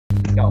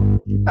go.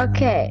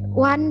 Okay,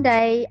 one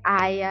day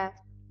I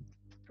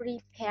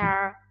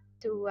prepare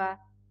to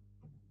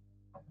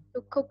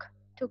cook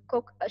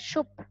a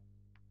soup.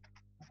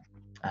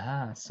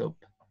 Ah, soup.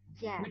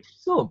 Yeah. Which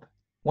soup?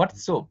 What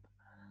soup?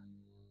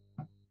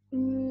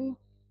 It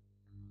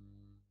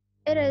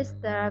is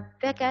the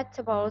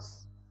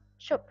vegetables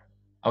soup.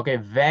 Okay,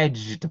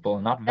 vegetable,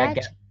 not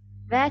vegan.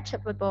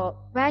 Vegetable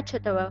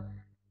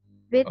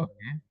with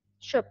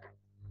soup.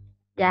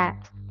 Yeah.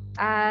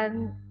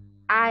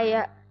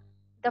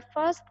 The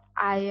first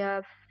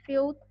I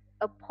filled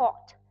the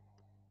pot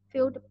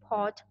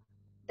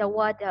the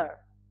water.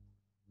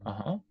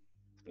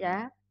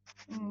 Yeah.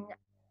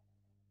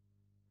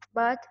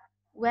 But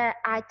when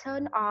I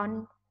turn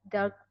on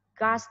the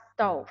gas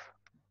stove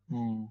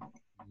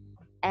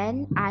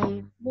and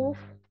I move,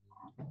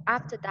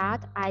 after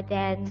that I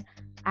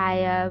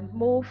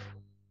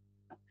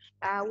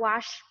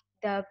wash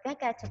the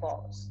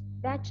vegetables.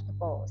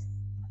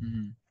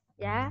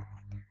 Yeah.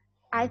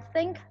 I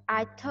think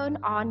I turn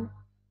on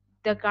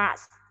the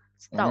gas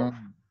stove.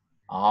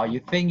 Oh, you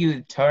think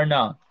you turn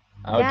on?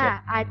 Okay. Yeah,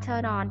 I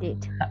turn on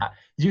it.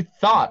 You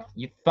thought.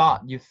 I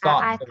So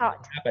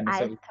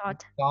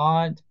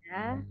thought.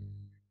 Yeah.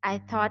 I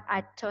thought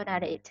I turned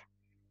on it.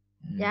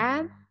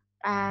 Yeah.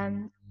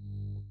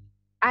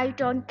 I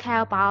don't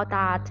care about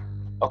that.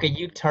 Okay,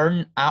 you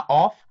turn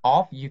off.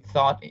 You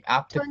thought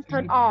after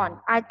turn on.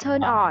 I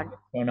turn on.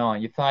 Turn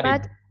on. You thought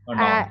But it turned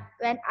on.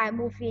 when I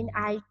move in,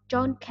 I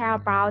don't care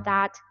about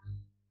that.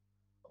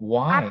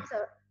 Why?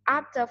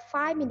 After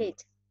 5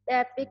 minutes,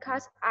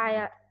 because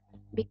I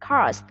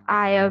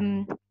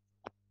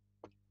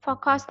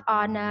focused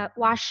on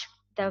wash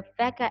the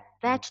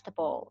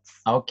vegetables.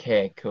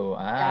 Okay, cool.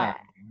 Yeah.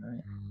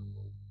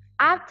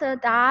 After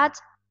that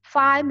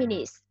 5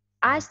 minutes,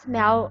 I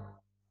smell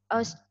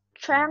a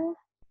strange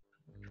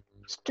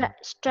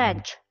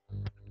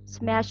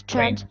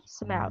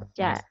smell.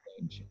 Yeah.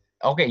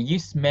 Okay, you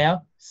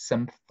smell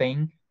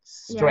something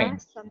strange. Yeah,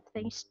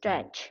 something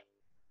strange.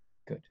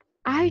 Good.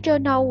 I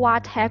don't know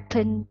what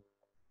happened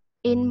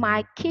in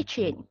my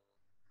kitchen.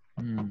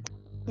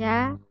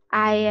 Yeah,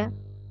 I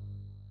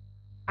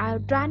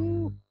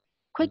ran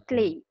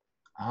quickly.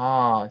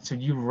 Oh, so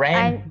you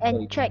ran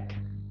and checked.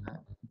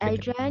 I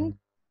ran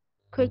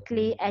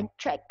quickly and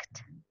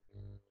checked.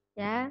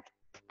 Yeah.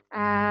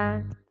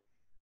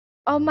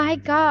 Oh my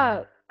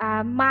God.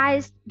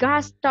 My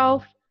gas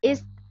stove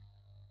is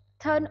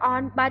turned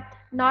on but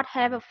not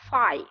have a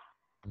fire.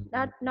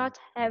 Not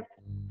have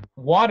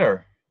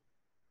water.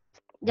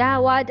 Yeah,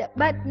 water,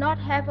 but not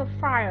have a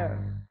fire.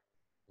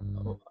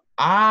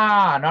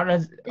 Not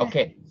as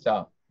okay.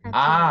 So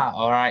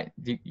all right.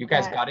 You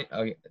guys got it.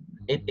 Okay,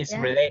 it's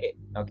related.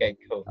 Okay,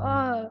 cool.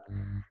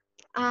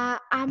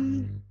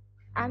 I'm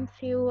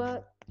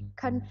feel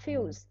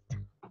confused.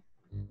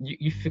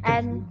 You feel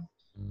confused?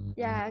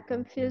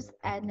 Confused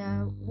and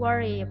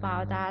worried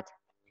about that.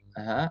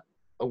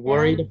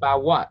 Worried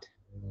about what?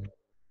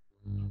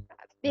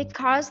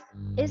 Because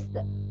it's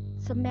the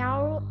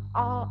smell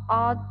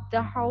of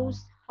the whole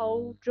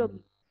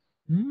room.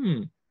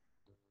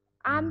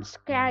 I'm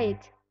scared.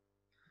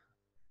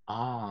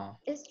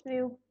 It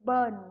will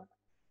burn.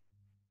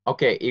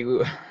 Okay, it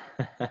will.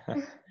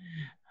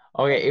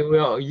 Okay, it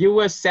will. You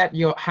will set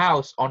your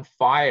house on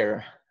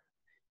fire.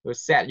 You will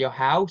set your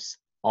house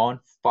on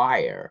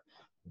fire.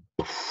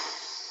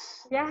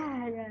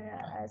 Yeah.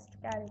 I'm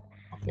scared.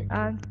 Okay.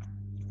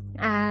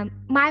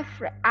 My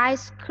friend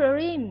ice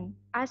cream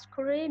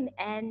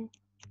and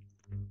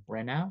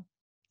ran out.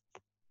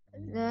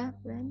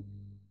 When?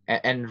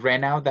 And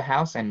ran out the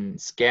house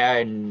and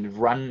scared and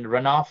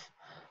run off.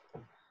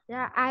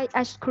 Yeah,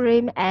 I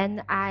scream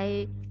and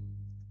I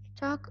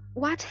talk.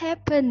 What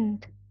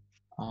happened?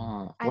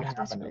 What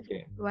happened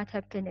again? What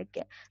happened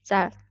again?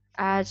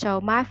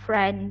 So my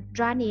friend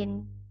ran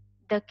in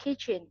the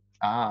kitchen.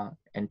 And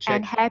check.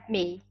 And help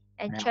me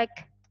and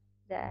check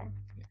the.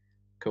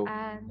 Cool.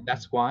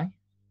 That's why.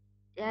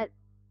 Yeah.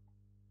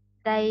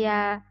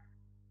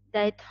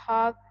 They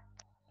thought.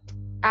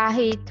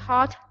 He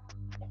thought.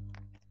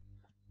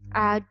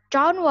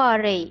 Don't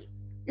worry.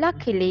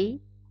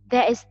 Luckily,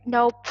 there is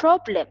no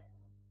problem.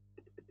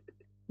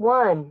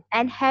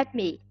 And help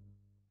me.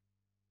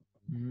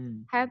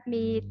 Help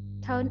me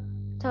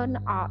turn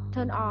off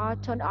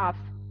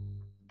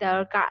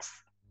the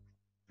gas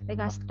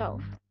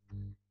stove.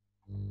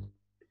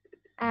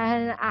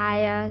 And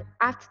I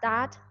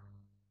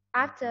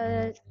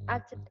after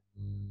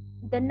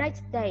the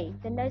next day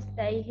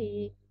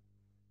he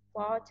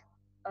bought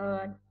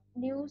a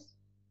new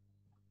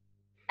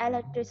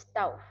electric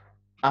stove.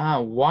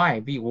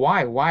 Why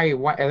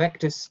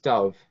electric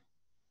stove?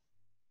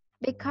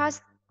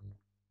 Because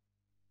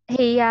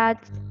he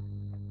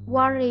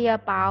worry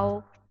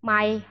about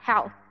my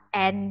health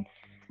and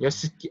your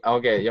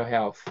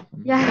health.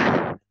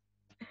 Yeah.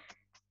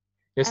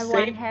 Your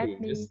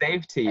safety.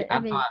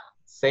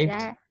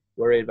 Safety.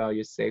 Worried about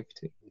your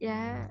safety.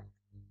 Yeah.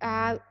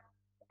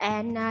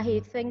 And he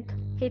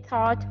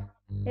thought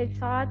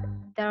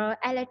the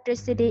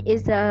electricity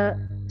is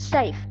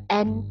safe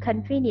and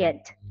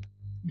convenient.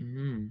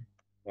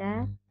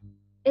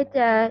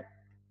 It's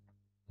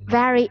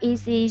very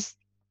easy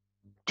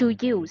to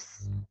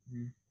use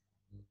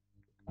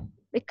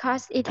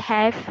because it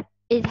have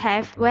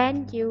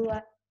when you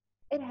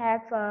it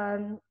have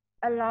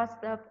a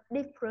lot of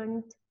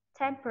different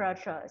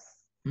temperatures.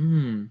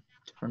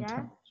 Different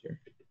temperature.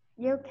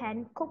 You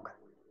can cook.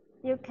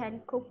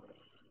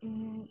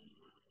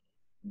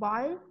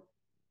 Boil,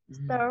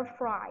 stir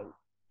fry,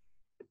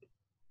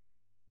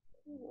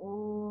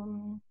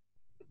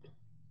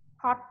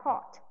 hot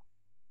pot,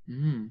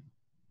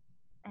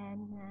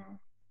 and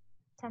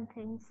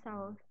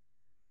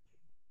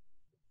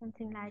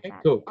something like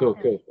that. Cool.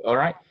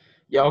 Alright.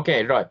 Yeah,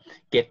 okay, rồi.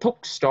 Kết thúc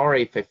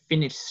story phải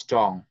finish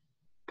strong.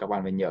 Các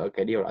bạn phải nhớ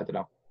cái điều đó từ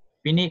đâu.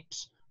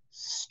 Finish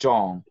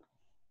strong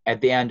at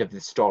the end of the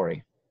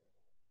story.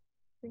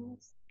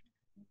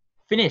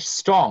 Finish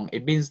strong,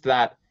 it means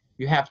that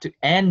you have to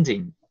end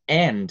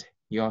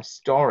your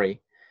story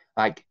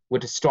like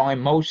with a strong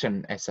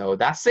emotion, and so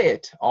that's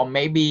it. Or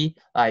maybe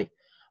like,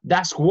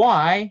 that's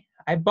why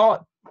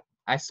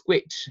I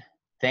switched.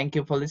 Thank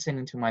you for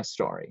listening to my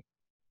story.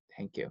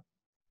 Thank you.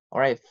 All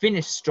right,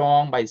 finish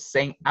strong by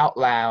saying out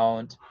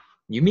loud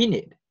you mean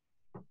it.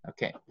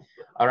 Okay.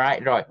 All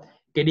right, rồi.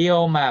 Cái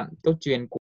điều mà câu chuyện